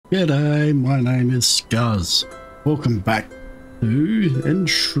G'day, my name is Scuzz. Welcome back to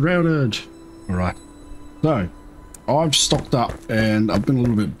Enshrouded. Alright, so I've stocked up and I've been a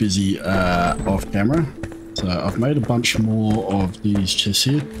little bit busy off camera. So I've made a bunch more of these chests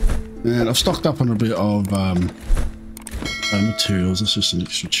here. And I've stocked up on a bit of materials. It's just an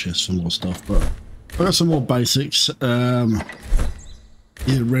extra chest for more stuff. But I've got some more basics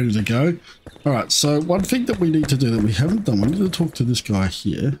yeah, ready to go. Alright, so one thing that we need to do that we haven't done, we need to talk to this guy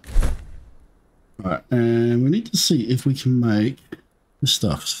here. Alright, and we need to see if we can make this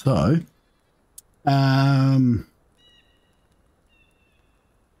stuff. So, we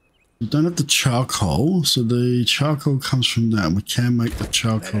don't have the charcoal, so the charcoal comes from that. We can make the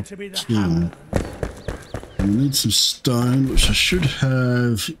charcoal kiln. And we need some stone, which I should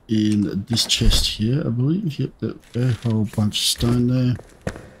have in this chest here, I believe. Yep, a whole bunch of stone there.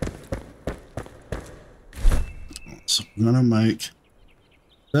 So we're gonna make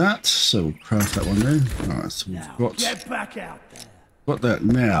that. So we'll craft that one there. Alright, so we've got, get back out there. Got that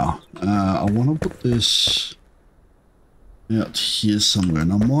now. I want to put this out here somewhere,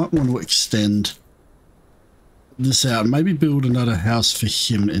 and I might want to extend this out. Maybe build another house for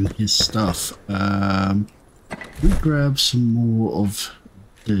him and his stuff. Let me grab some more of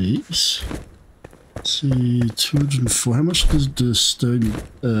these. Let's see, 204. How much does the stone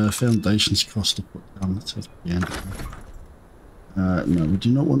foundations cost to put down? Let's have the end. No, we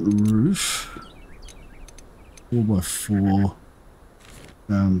do not want the roof. 4x4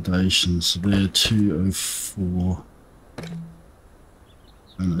 foundations. They're 204.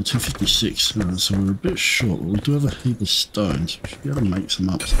 No, 256. So we're a bit short, but we do have a heap of stones. We should be able to make some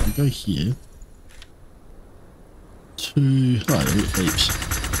up. So we go here. Heaps.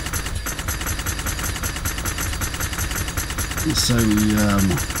 So we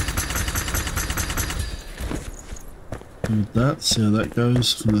do that, see how that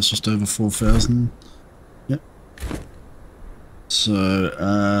goes, and that's just over 4,000. Yep. So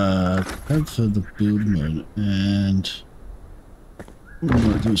tab for the build mode, and what we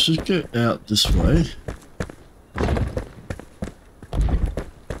might do is just go out this way.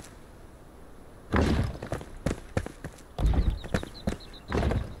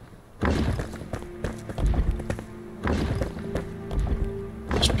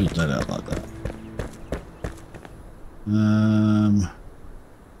 Build that out like that.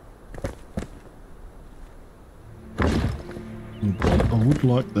 I would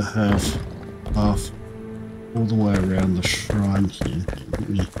like to have half all the way around the shrine here. Let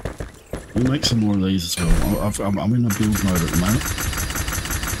me make some more of these as well. I'm in a build mode at the moment.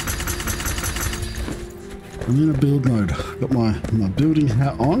 I'm in a build mode. Got my building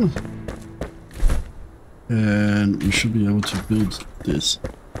hat on, and we should be able to build this.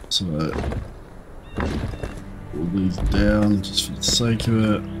 So pull these down just for the sake of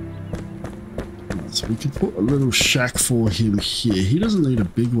it. So we can put a little shack for him here. He doesn't need a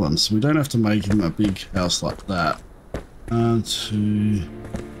big one, so we don't have to make him a big house like that. We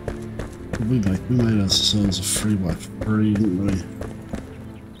made ourselves a 3x3, didn't we?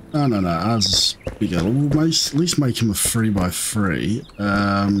 No, ours is bigger. We'll at least make him a 3x3.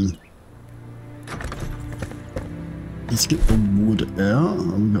 Let's get the wood out.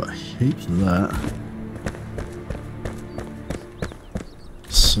 We've got heaps of that.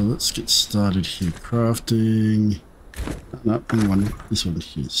 So let's get started here. Crafting. No, this one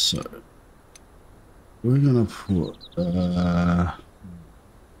here. So we're gonna put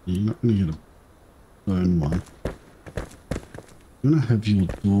you're not gonna get a stone one. I'm gonna have your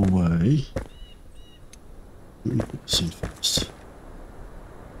doorway. Let me put this in first.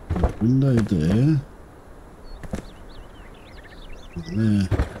 Window there. There,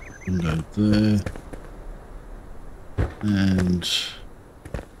 window there, and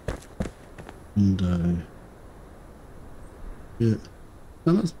window. Yeah,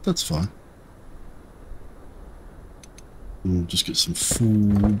 no, that's fine. We'll just get some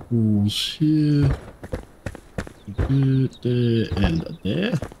full walls here, there, and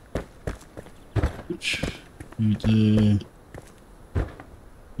there. Which you there,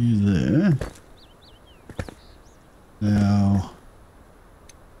 you there. Now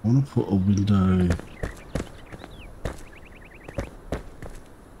I want to put a window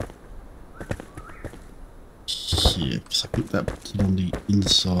here, because I think that puts it on the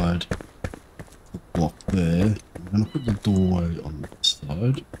inside of the block there. I'm going to put the doorway on this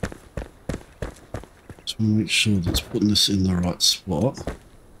side. Just want to make sure that it's putting this in the right spot.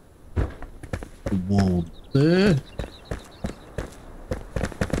 The wall there.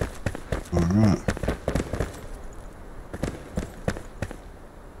 Alright.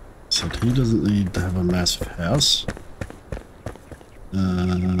 So he doesn't need to have a massive house.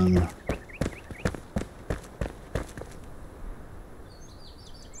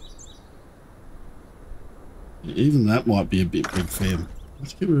 that might be a bit big for him.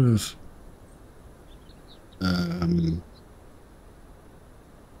 Let's get rid of you.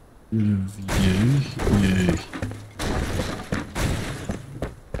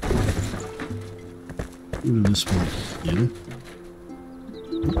 Rid of this one here.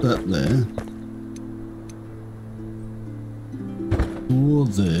 Put that there. Door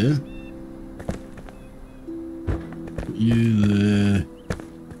there. Put you there.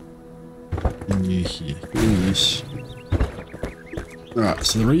 And you here. Look at this. Alright,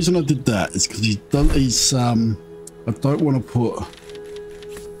 so the reason I did that is because I don't want to put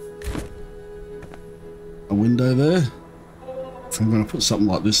a window there. If I'm going to put something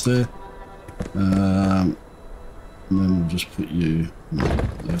like this there. And then we'll just put you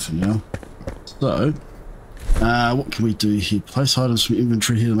there for now. So, what can we do here? Place items from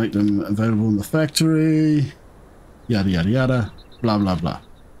inventory here to make them available in the factory. Yada yada yada. Blah blah blah.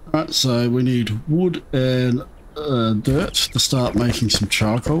 Alright, so we need wood and dirt to start making some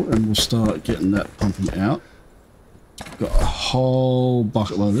charcoal, and we'll start getting that pumping out. Got a whole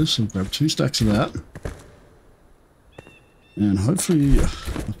bucket like this, so I'll grab 2 stacks of that. And hopefully, I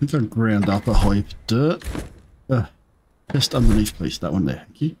think I ground up a whole heap of dirt. Just underneath, please. That one there.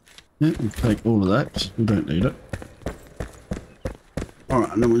 Thank you. Yeah, we'll take all of that because we don't need it.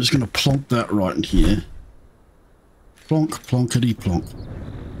 Alright, and then we're just going to plonk that right in here. Plonk, plonkety plonk.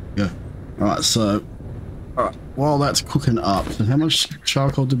 Go. Alright, so while that's cooking up, so how much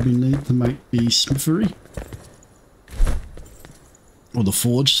charcoal did we need to make the smithery? Or the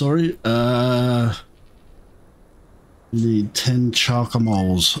forge, sorry. We need 10 charcoal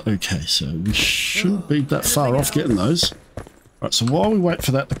moles. Okay, so we shouldn't be that far off getting those. Alright, so while we wait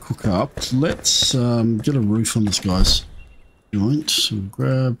for that to cook up, let's get a roof on this guy's joint. So we'll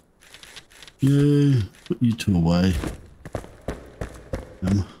grab you, put you 2 away.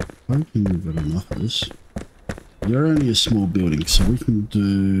 I'm hoping we've got enough of this. You're only a small building, so we can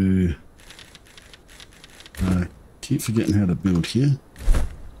do... keep forgetting how to build here.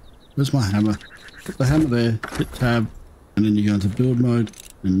 Where's my hammer? Put the hammer there, hit tab, and then you go into build mode,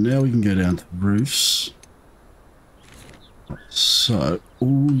 and now we can go down to roofs. So,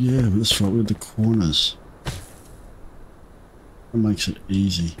 oh yeah, that's right, with the corners. That makes it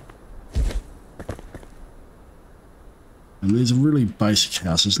easy. And these are really basic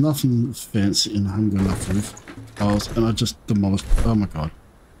houses, nothing fancy, and I haven't got enough roof tiles, and I just demolished. Oh my god.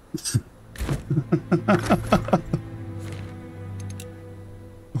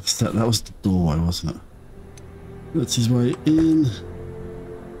 What's that? That was the doorway, wasn't it? That's his way in.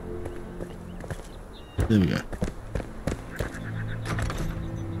 There we go.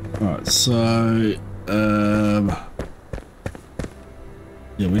 Alright, so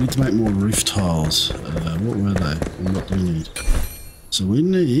yeah, we need to make more roof tiles. What were they? What do we need? So we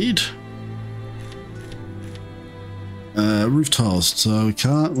need roof tiles. So we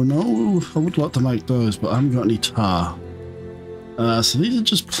can't. Well, no, I would like to make those, but I haven't got any tar. So these are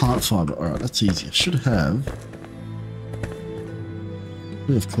just plant fiber. Alright, that's easy. I should have.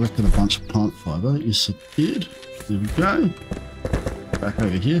 We have collected a bunch of plant fiber. Yes, I did. There we go. Back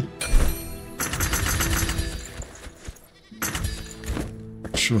over here.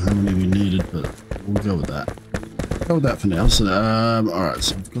 Not sure how many we needed, but we'll go with that. Go with that for now. So, alright,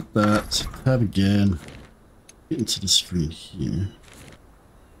 so we've got that. Tab again. Get into the screen here.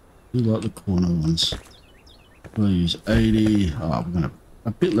 Do like the corner ones. We'll use 80. Oh, we're gonna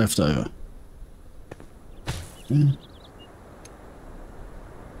a bit left over. Okay.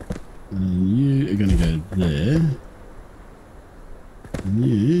 And you are gonna go there. And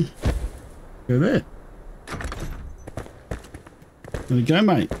you go there. There you go,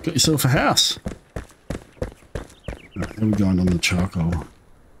 mate. Got yourself a house. Right, how are we going on the charcoal?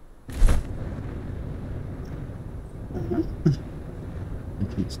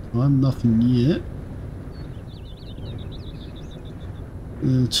 Okay, it's time. Nothing yet.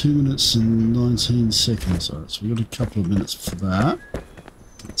 2 minutes and 19 seconds. Alright, so we've got a couple of minutes for that.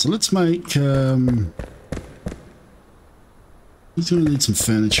 So let's make, he's going to need some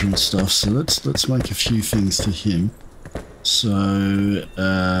furniture and stuff, so let's make a few things to him. So,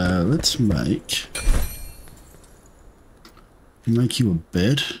 let's make you a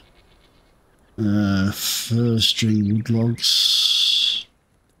bed. Fur, string, wood logs,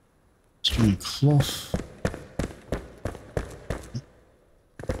 string cloth.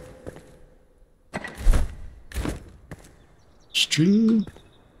 String,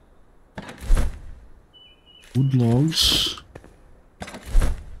 wood logs.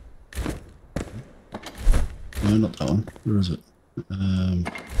 No, not that one. Where is it?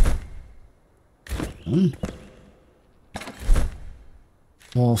 No.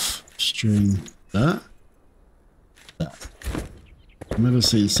 Cloth, string, that. that. I've never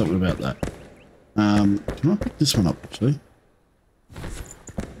seen something about that. Can I pick this one up actually?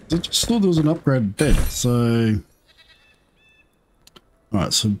 I just thought there was an upgraded bed, so...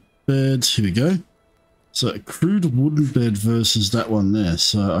 Alright, so beds, here we go. So a crude wooden bed versus that one there.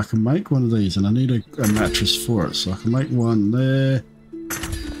 So I can make one of these, and I need a mattress for it. So I can make one there,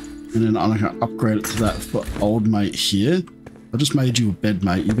 and then I'm going to upgrade it to that for old mate here. I just made you a bed,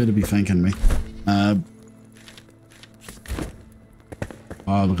 mate. You better be thanking me.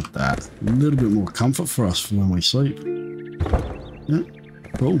 Oh, look at that. A little bit more comfort for us for when we sleep. Yeah,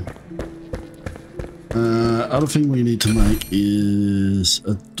 cool. Other thing we need to make is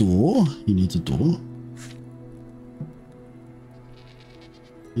a door. He needs a door.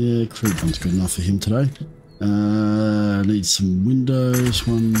 Yeah, crude one's good enough for him today. Need some windows.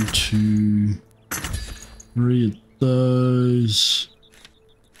 1, 2, 3 of those.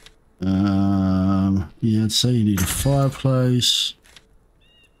 Yeah, I'd say you need a fireplace.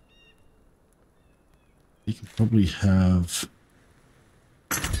 You can probably have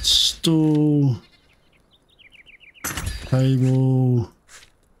stool, table,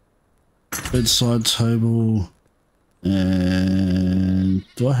 bedside table, and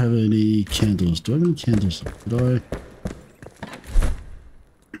do I have any candles? Do I have any candles?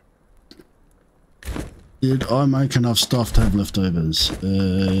 Did I make enough stuff to have leftovers?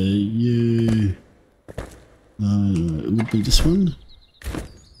 It would be this one.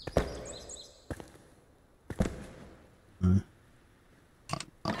 No.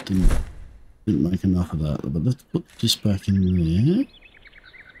 I didn't make enough of that, but let's put this back in there.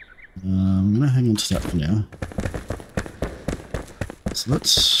 I'm gonna hang on to that for now. So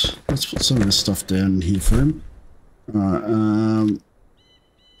let's put some of this stuff down here for him. Alright,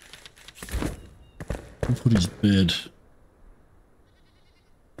 I'll put his bed.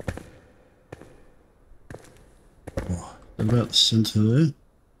 Oh, about the center there.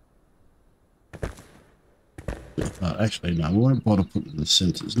 Actually, no, we won't bother putting it in the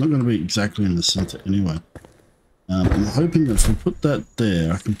center. It's not going to be exactly in the center anyway. I'm hoping that if we put that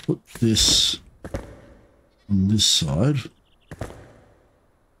there, I can put this on this side.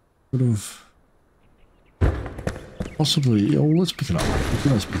 Sort of. Possibly. Oh, let's pick it up.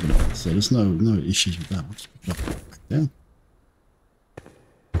 Let's pick it up. So there's no issues with that. Let's pick it up back down.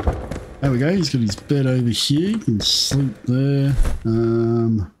 There we go. He's got his bed over here. He can sleep there.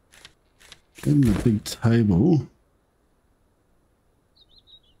 In the big table.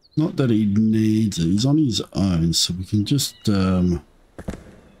 Not that he needs it. He's on his own, so we can just maybe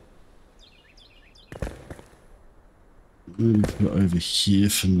put it over here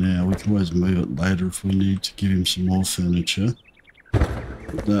for now. We can always move it later if we need to give him some more furniture.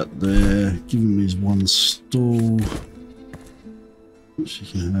 Put that there. Give him his one stool, which he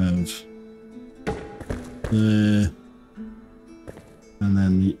can have there. And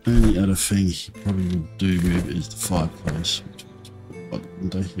then the only other thing he probably would do with is the fireplace, which we'll put by the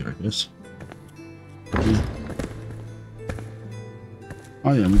window here, I guess. Yeah.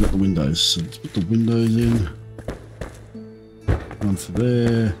 Oh yeah, we got the windows, so let's put the windows in. One for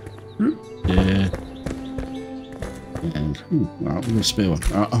there, there, and alright, we've got a spare one.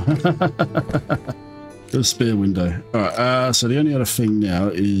 Got a spare window. Alright, so the only other thing now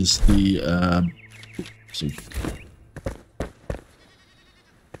is the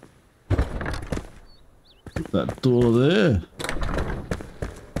that door there.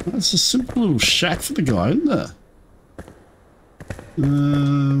 That's a simple little shack for the guy, isn't there?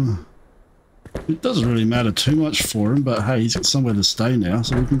 It doesn't really matter too much for him, but hey, he's got somewhere to stay now,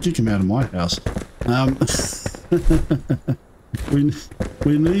 so we can kick him out of my house.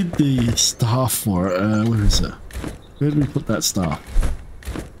 we need the staff for it. Where is it? Where do we put that staff?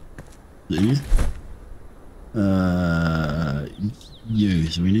 There.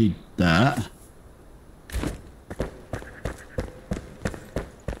 So we need that.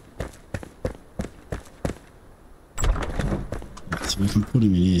 So we can put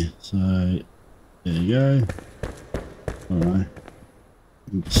him in here. So there you go. Alright.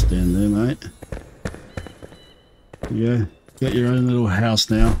 You can stand there, mate. There you go. Got your own little house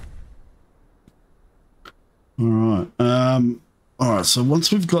now. Alright. Alright, so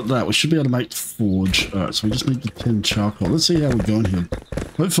once we've got that, we should be able to make the forge. Alright, so we just need the 10 charcoal. Let's see how we're going here.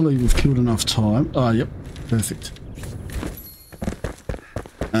 Hopefully we've killed enough time. Oh, yep. Perfect.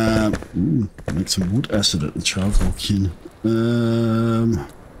 Make some wood acid at the charcoal kin. What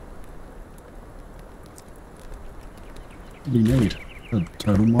do we need? A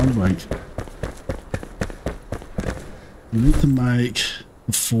total mind break. We need to make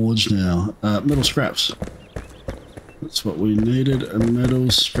a forge now. Metal scraps. That's what we needed, a metal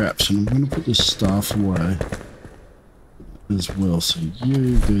scraps. And I'm going to put this staff away. as well. So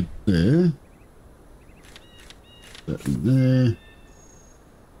you go there. That in there.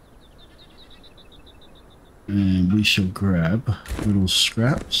 And we shall grab little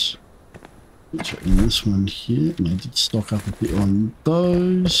scraps, which are in this one here. And I did stock up a bit on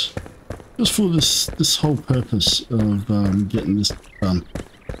those. Just for this whole purpose of getting this done.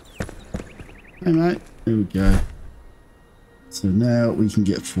 Hey mate, there we go. So now we can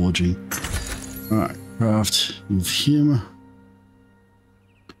get forging. Alright, craft with him.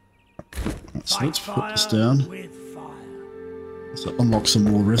 Right, so let's put this down. So unlock some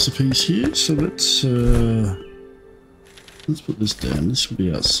more recipes here. So let's put this down. This will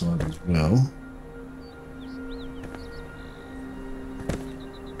be outside as well.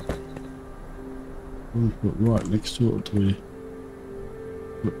 We'll put right next to it. Do we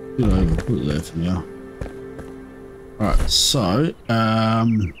put it over? Put it there for now. Alright, so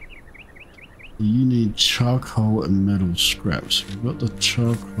you need charcoal and metal scraps. We've got the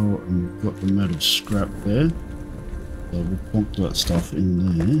charcoal and we've got the metal scrap there. So we'll plonk that stuff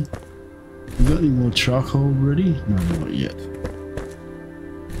in there. You got any more charcoal ready? No, not yet.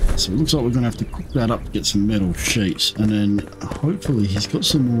 So it looks like we're going to have to cook that up to get some metal sheets. And then hopefully he's got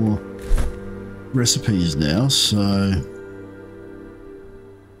some more recipes now. So,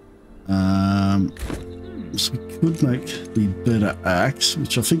 so we could make the better axe,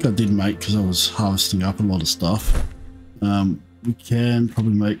 which I think I did make because I was harvesting up a lot of stuff. We can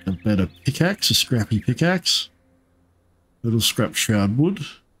probably make a better pickaxe, a scrappy pickaxe. Little scrap shroud wood.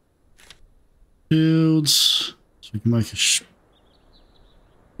 Shields. So we can make a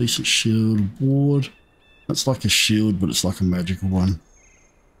decent shield board. That's like a shield, but it's like a magical one.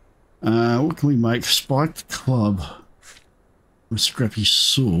 What can we make? Spiked club. A scrappy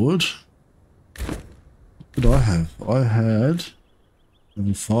sword. What did I have? I had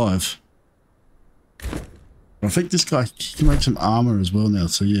level 5. I think this guy can make some armor as well now.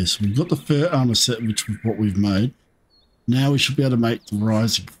 So yes, we've got the fur armor set, which is what we've made. Now we should be able to make the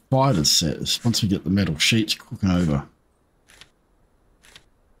rising fighter set once we get the metal sheets cooking over.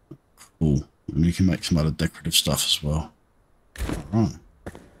 Cool. And we can make some other decorative stuff as well. Alright.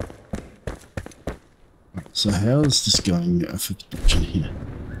 So how is this going for production here?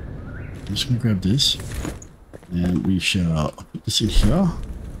 I'm just going to grab this. And we shall put this in here.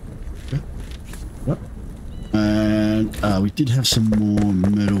 Okay. Yep. And we did have some more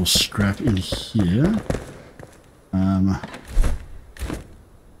metal scrap in here. How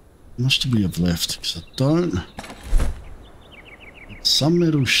much do we have left? Because I don't... Some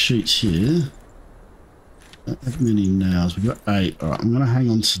metal sheets here. Don't have many now. We've got 8. Alright, I'm going to hang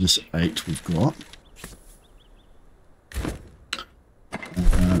on to this 8 we've got.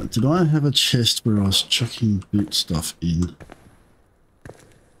 Did I have a chest where I was chucking boot stuff in?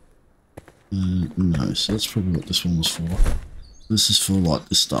 No, so that's probably what this one was for. This is for like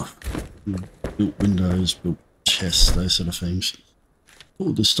this stuff. Built windows, built chests, those sort of things. Put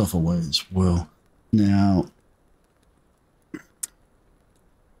all this stuff away as well. Now,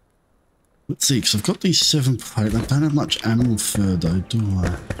 let's see, because I've got these 7 plate. I don't have much animal fur though, do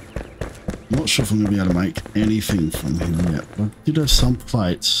I? I'm not sure if I'm going to be able to make anything from him yet. But I did have some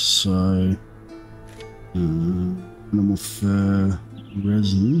plates, so animal fur,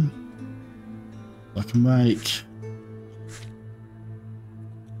 resin. I can make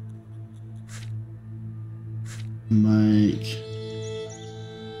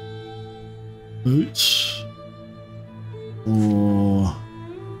boots or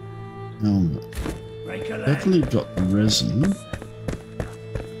helmet. Definitely got the resin.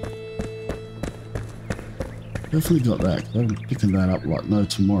 Definitely got that. I'm picking that up like no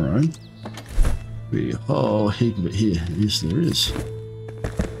tomorrow. We whole heap of it here. Yes, there is.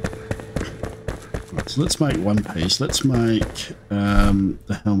 Right, so let's make one piece. Let's make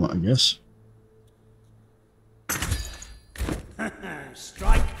the helmet, I guess.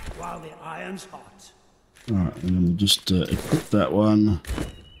 Strike while the iron's hot. Alright, and then we'll just equip that one.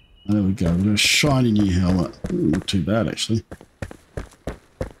 And there we go. We've got a shiny new helmet. Ooh, not too bad, actually.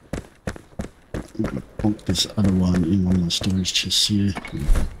 I'm going to plonk this other one in one of my storage chests here.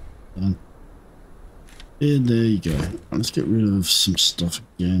 Done. And there you go. Right, let's get rid of some stuff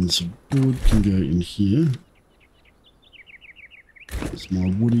again. So wood can go in here. There's my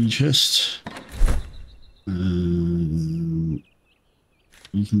woody chest.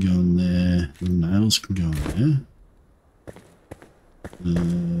 You can go in there. The nails can go in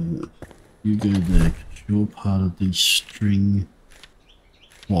there. You go there because you're part of the string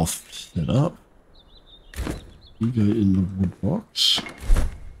cloth setup. You go in the wood box.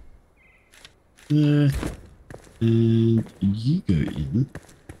 There. And you go in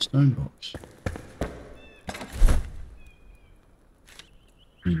the stone box.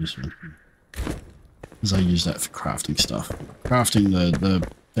 This one. Because I use that for crafting stuff. Crafting the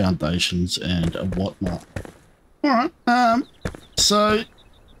foundations and whatnot. Alright, so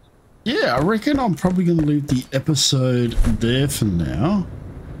yeah, I reckon I'm probably going to leave the episode there for now.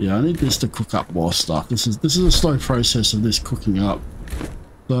 Yeah, I need this to cook up more stuff. This is a slow process of this cooking up.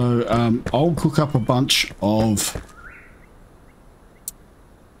 So I'll cook up a bunch of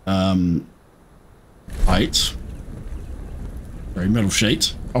plates. Sorry, metal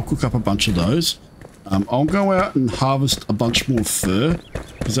sheets. I'll cook up a bunch of those. I'll go out and harvest a bunch more fur,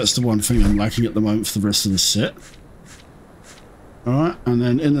 because that's the one thing I'm lacking at the moment for the rest of the set. Alright, and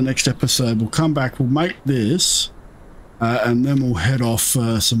then in the next episode we'll come back, we'll make this, and then we'll head off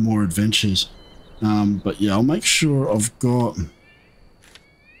some more adventures. But yeah, I'll make sure I've got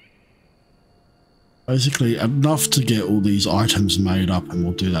basically enough to get all these items made up, and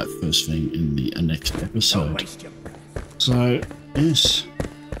we'll do that first thing in the next episode. So, yes.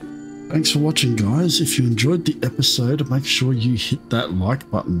 Thanks for watching, guys. If you enjoyed the episode, make sure you hit that like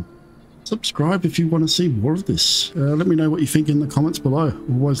button. Subscribe if you want to see more of this. Let me know what you think in the comments below.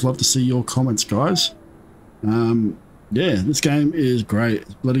 Always love to see your comments, guys. Yeah, this game is great.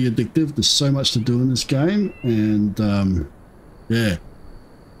 It's bloody addictive. There's so much to do in this game, and yeah.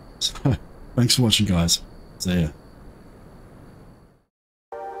 So, thanks for watching, guys. See ya.